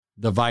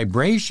the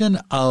Vibration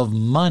of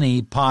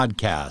Money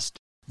podcast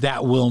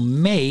that will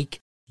make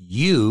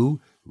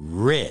you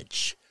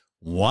rich.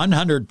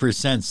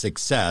 100%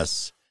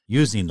 success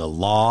using the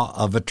law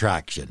of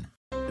attraction.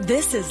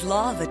 This is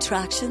Law of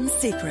Attraction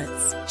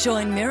Secrets.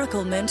 Join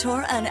Miracle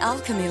Mentor and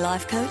Alchemy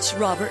Life Coach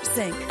Robert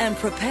Zink and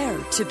prepare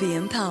to be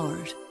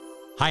empowered.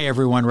 Hi,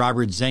 everyone.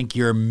 Robert Zink,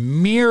 your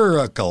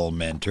Miracle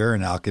Mentor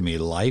and Alchemy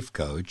Life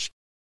Coach.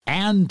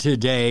 And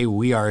today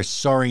we are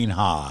soaring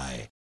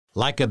high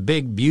like a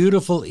big,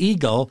 beautiful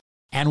eagle,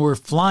 and we're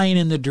flying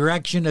in the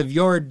direction of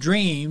your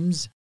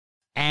dreams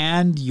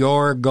and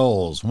your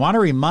goals. Want to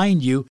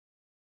remind you,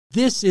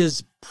 this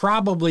is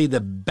probably the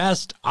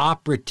best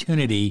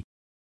opportunity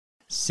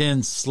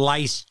since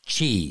sliced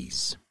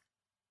cheese.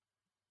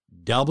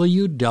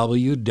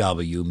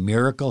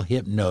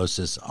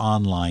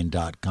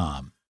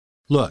 www.miraclehypnosisonline.com.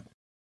 Look,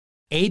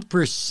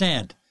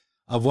 8%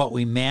 of what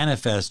we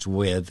manifest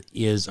with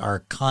is our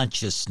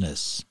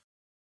consciousness.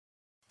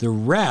 The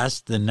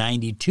rest, the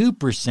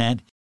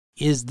 92%,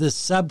 is the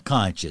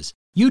subconscious.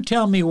 You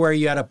tell me where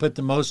you ought to put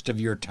the most of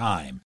your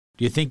time.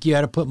 Do you think you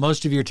ought to put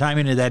most of your time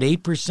into that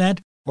 8%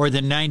 or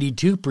the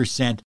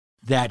 92%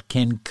 that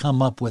can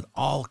come up with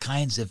all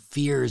kinds of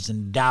fears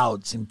and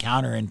doubts and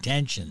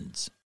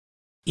counterintentions?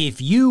 If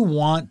you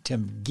want to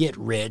get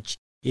rich,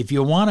 if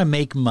you want to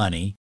make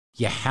money,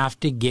 you have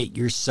to get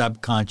your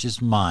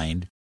subconscious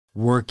mind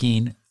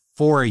working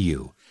for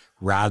you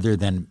rather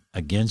than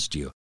against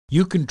you.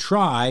 You can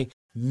try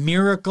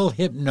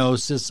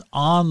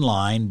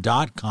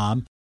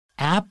miraclehypnosisonline.com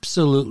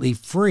absolutely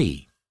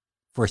free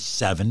for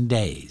 7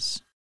 days.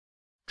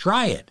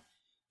 Try it.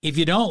 If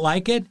you don't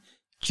like it,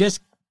 just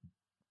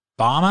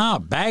bomb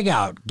out, bag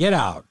out, get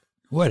out,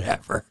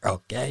 whatever,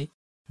 okay?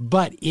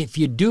 But if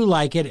you do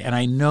like it, and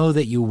I know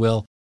that you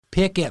will,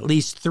 pick at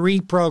least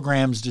 3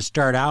 programs to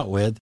start out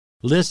with.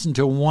 Listen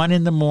to 1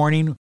 in the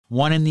morning,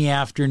 1 in the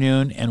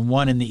afternoon, and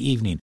 1 in the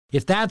evening.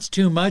 If that's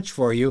too much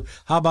for you,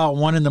 how about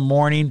 1 in the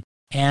morning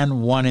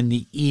and 1 in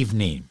the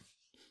evening?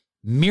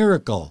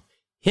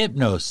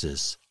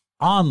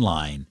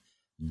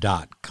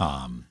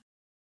 miraclehypnosisonline.com.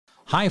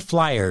 High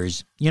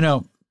flyers,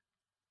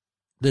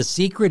 the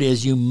secret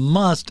is you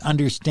must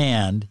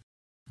understand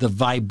the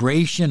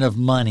vibration of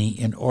money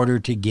in order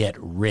to get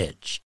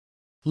rich.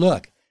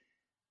 Look,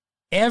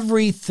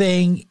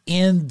 everything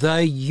in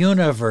the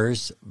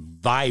universe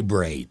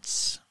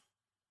vibrates.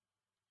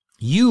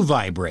 You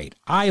vibrate,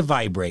 I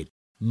vibrate,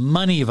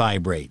 money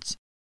vibrates.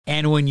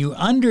 And when you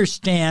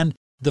understand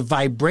the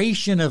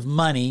vibration of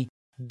money,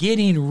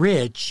 getting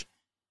rich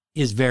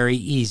is very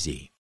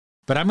easy.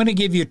 But I'm going to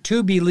give you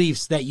 2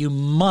 beliefs that you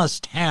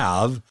must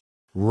have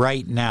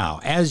right now.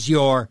 As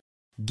your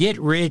Get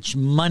Rich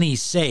Money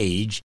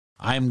Sage,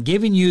 I'm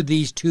giving you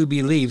these 2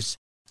 beliefs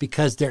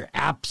because they're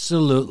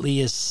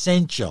absolutely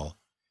essential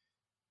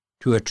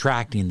to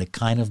attracting the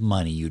kind of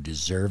money you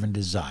deserve and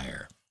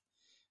desire.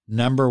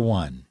 Number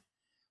 1,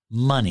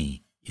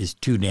 money is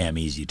too damn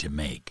easy to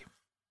make.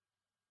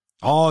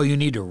 Oh, you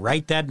need to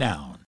write that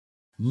down.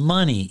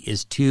 Money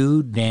is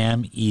too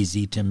damn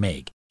easy to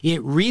make.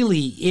 It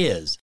really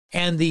is.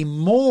 And the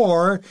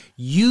more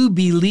you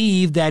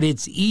believe that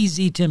it's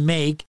easy to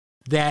make,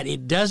 that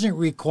it doesn't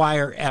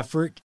require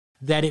effort,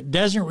 that it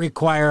doesn't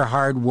require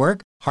hard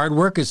work. Hard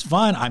work is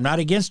fun. I'm not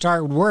against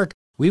hard work.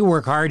 We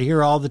work hard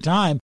here all the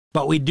time,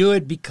 but we do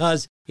it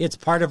because it's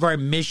part of our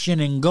mission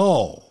and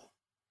goal.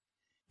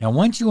 Now,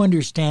 once you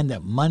understand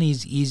that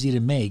money's easy to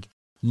make,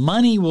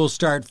 money will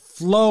start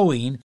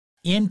flowing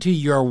into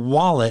your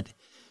wallet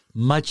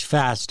much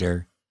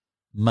faster,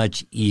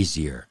 much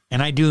easier.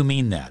 And I do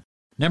mean that.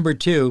 Number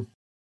 2,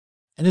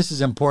 and this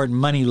is important,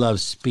 money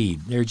loves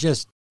speed. There are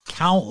just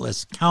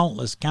countless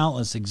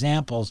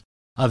examples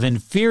of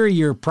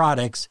inferior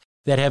products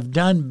that have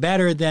done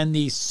better than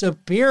the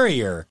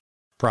superior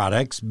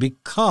products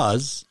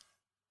because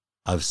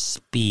of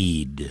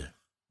speed.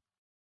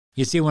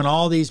 You see, when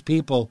all these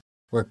people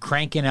were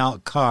cranking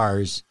out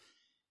cars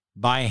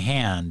by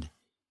hand,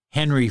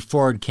 Henry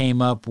Ford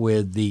came up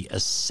with the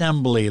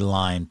assembly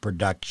line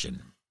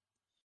production.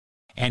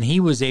 And he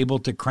was able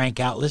to crank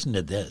out, listen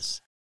to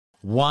this,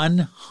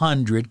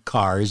 100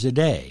 cars a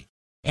day.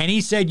 And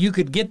he said you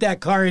could get that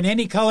car in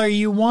any color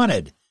you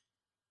wanted,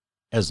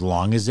 as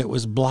long as it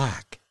was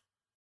black.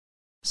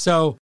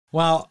 So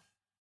while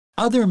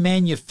other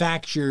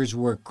manufacturers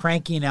were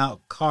cranking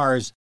out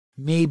cars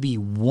maybe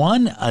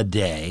 1 a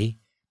day,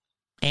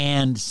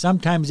 and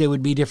sometimes they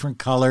would be different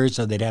colors,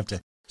 so they'd have to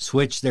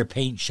switch their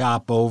paint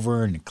shop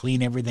over and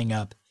clean everything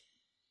up,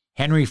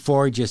 Henry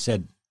Ford just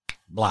said,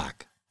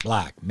 black,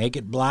 make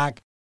it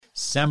black,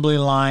 assembly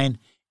line,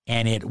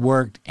 and it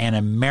worked, and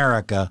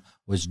America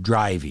was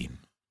driving.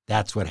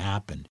 That's what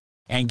happened.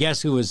 And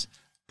guess who was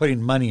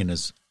putting money in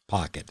his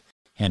pocket?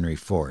 Henry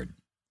Ford.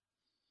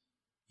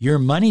 Your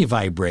money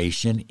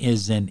vibration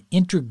is an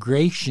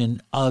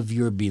integration of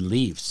your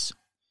beliefs.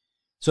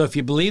 So if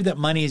you believe that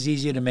money is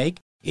easy to make,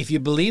 if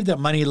you believe that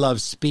money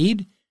loves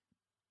speed,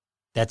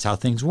 that's how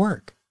things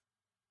work.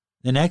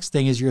 The next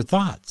thing is your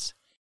thoughts.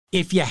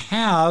 If you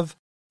have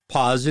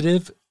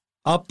positive,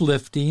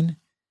 uplifting,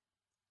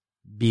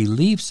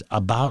 beliefs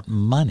about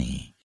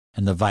money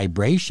and the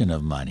vibration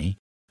of money,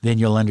 then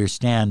you'll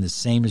understand the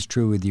same is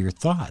true with your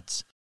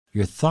thoughts.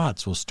 Your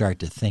thoughts will start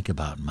to think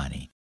about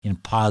money in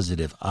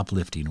positive,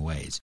 uplifting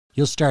ways.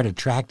 You'll start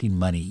attracting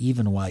money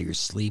even while you're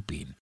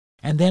sleeping.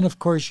 And then, of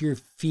course, you're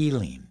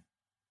feeling.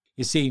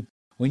 You see,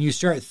 when you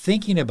start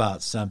thinking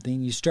about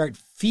something, you start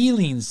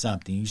feeling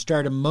something, you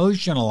start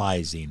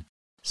emotionalizing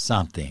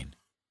something,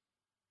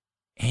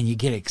 and you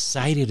get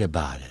excited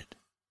about it.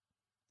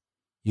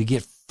 You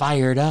get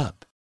fired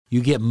up. You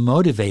get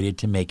motivated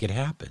to make it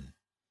happen.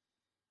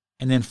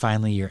 And then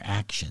finally, your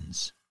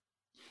actions.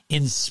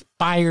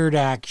 Inspired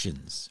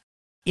actions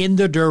in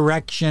the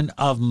direction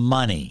of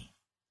money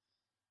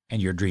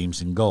and your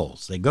dreams and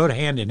goals. They go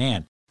hand in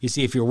hand. You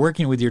see, if you're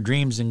working with your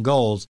dreams and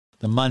goals,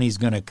 the money's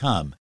going to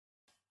come.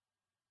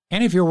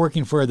 And if you're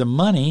working for the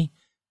money,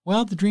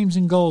 well, the dreams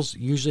and goals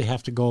usually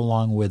have to go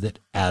along with it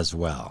as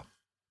well.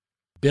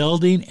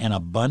 Building an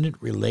abundant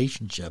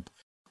relationship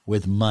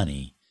with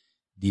money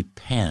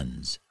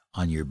depends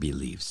on your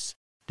beliefs,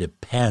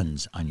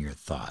 depends on your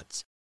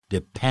thoughts,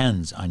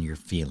 depends on your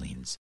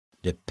feelings,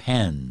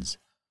 depends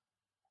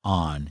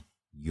on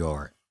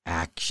your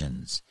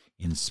actions,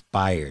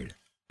 inspired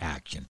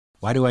action.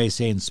 Why do I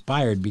say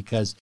inspired?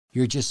 Because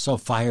you're just so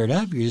fired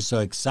up. You're just so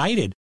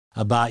excited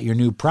about your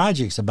new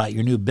projects, about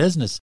your new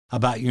business,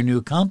 about your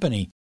new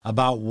company,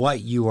 about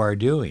what you are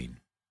doing.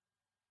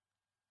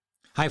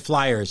 High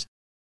Flyers,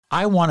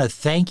 I want to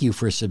thank you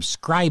for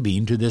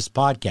subscribing to this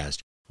podcast.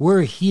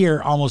 We're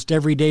here almost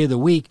every day of the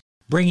week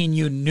bringing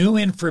you new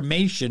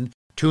information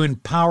to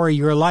empower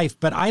your life,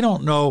 but I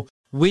don't know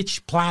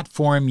which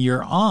platform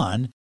you're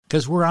on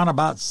because we're on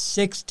about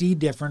 60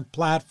 different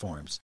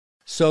platforms.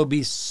 So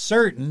be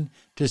certain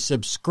to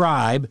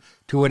subscribe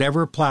to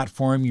whatever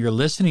platform you're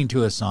listening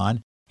to us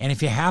on. And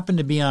if you happen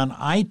to be on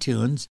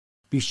iTunes,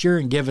 be sure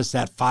and give us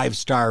that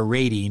 5-star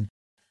rating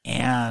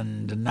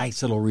and a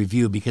nice little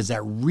review because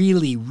that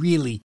really,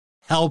 really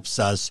helps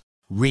us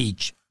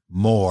reach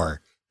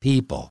more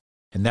people.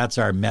 And that's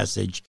our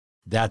message.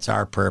 That's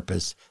our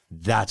purpose.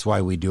 That's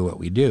why we do what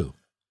we do.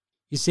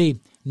 You see,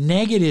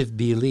 negative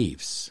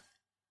beliefs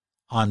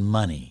on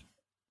money,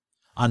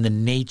 on the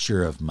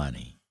nature of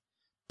money,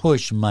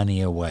 push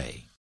money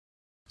away.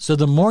 So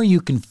the more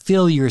you can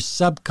fill your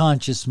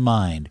subconscious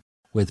mind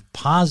with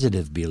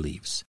positive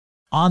beliefs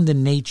on the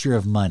nature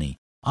of money,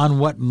 on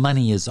what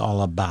money is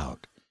all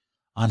about,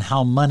 on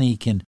how money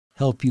can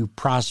help you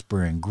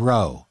prosper and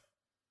grow,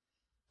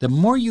 the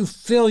more you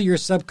fill your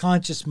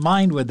subconscious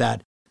mind with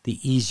that, the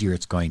easier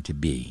it's going to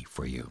be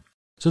for you.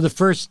 So the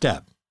first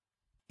step,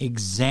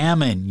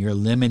 examine your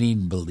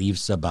limiting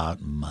beliefs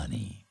about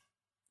money.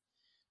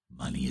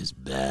 Money is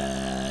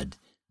bad.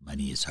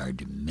 Money is hard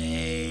to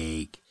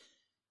make.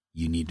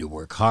 You need to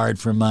work hard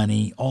for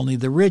money. Only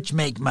the rich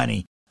make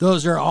money.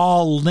 Those are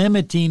all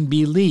limiting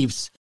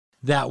beliefs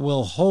that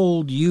will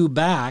hold you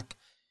back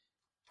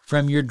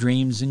from your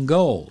dreams and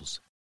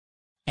goals.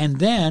 And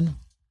then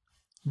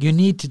you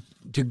need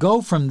to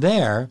go from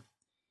there.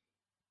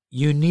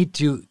 You need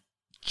to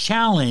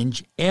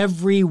challenge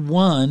every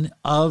one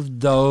of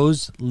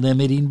those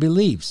limiting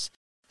beliefs.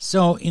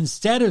 So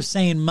instead of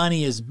saying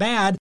money is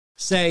bad,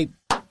 say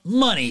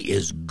money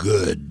is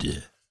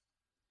good.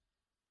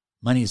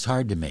 Money is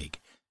hard to make.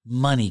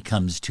 Money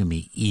comes to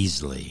me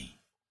easily.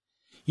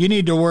 You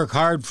need to work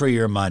hard for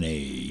your money.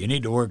 You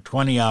need to work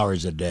 20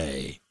 hours a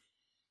day.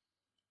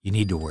 You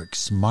need to work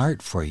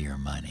smart for your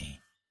money.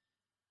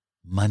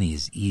 Money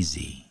is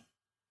easy.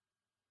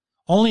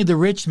 Only the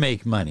rich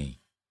make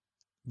money.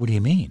 What do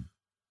you mean?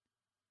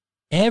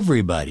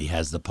 Everybody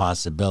has the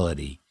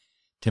possibility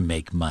to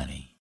make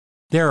money.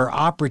 There are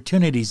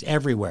opportunities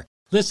everywhere.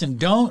 Listen,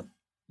 don't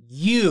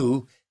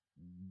you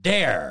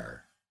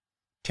dare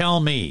tell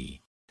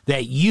me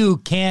that you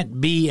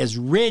can't be as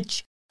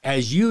rich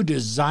as you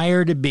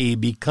desire to be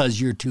because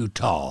you're too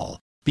tall,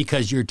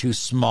 because you're too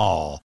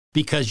small,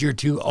 because you're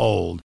too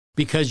old,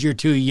 because you're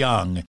too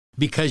young,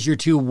 because you're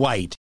too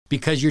white,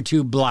 because you're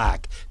too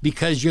black,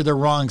 because you're the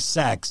wrong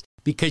sex,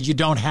 because you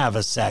don't have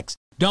a sex.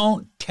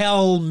 Don't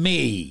tell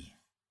me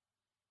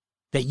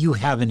that you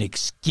have an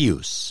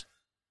excuse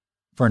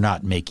for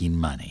not making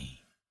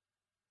money.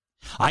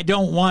 I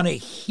don't want to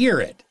hear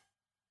it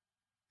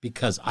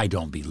because I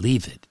don't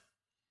believe it.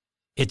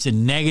 It's a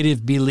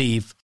negative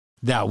belief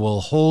that will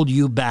hold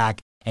you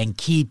back and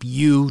keep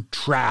you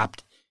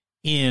trapped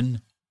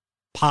in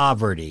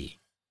poverty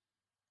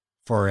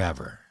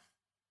forever.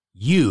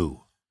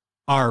 You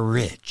are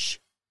rich.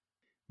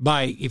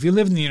 If you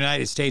live in the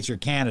United States or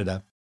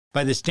Canada,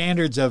 by the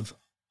standards of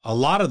a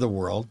lot of the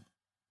world,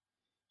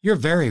 you're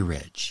very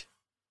rich.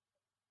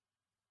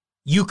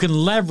 You can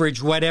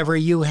leverage whatever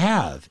you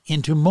have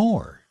into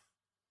more.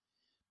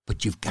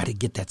 But you've got to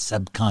get that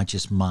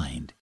subconscious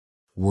mind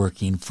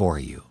working for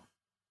you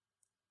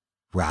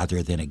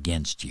rather than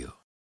against you.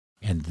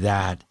 And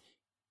that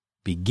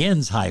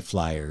begins, High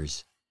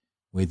Flyers,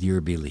 with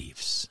your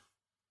beliefs.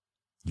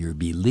 Your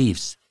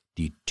beliefs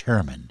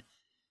determine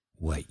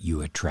what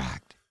you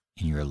attract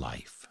in your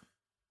life.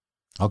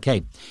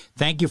 Okay.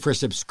 Thank you for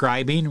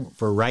subscribing,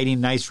 for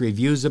writing nice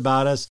reviews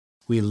about us.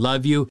 We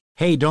love you.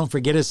 Hey, don't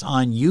forget us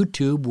on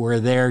YouTube. We're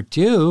there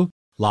too.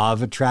 Law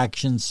of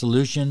Attraction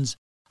Solutions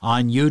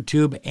on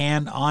YouTube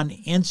and on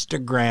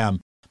Instagram.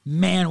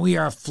 Man, we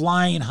are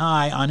flying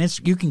high on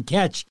Instagram. You can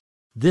catch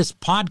this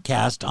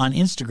podcast on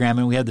Instagram,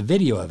 and we have the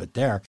video of it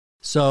there.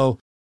 So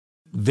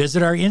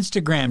visit our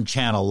Instagram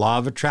channel, Law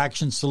of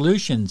Attraction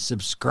Solutions.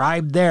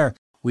 Subscribe there.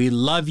 We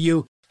love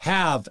you.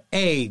 Have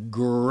a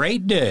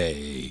great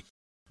day,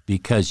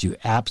 because you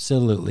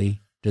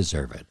absolutely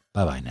deserve it.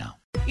 Bye-bye now.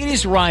 It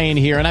is Ryan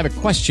here, and I have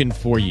a question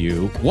for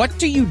you. What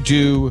do you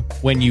do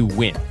when you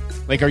win?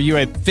 Like, are you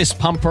a fist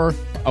pumper,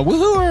 a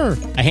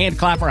woohooer, a hand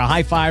clapper, a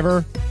high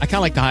fiver? I kind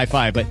of like the high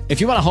five, but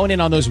if you want to hone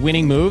in on those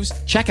winning moves,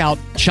 check out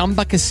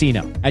Chumba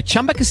Casino. At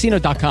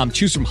ChumbaCasino.com,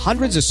 choose from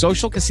hundreds of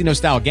social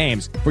casino-style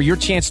games for your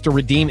chance to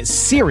redeem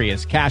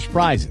serious cash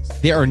prizes.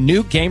 There are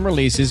new game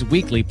releases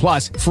weekly,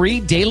 plus free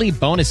daily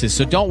bonuses.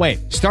 So don't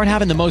wait. Start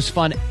having the most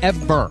fun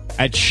ever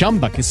at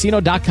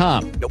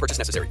ChumbaCasino.com. No purchase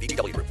necessary.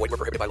 VGW Group. Void where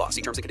prohibited by law.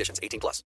 See terms and conditions. 18+.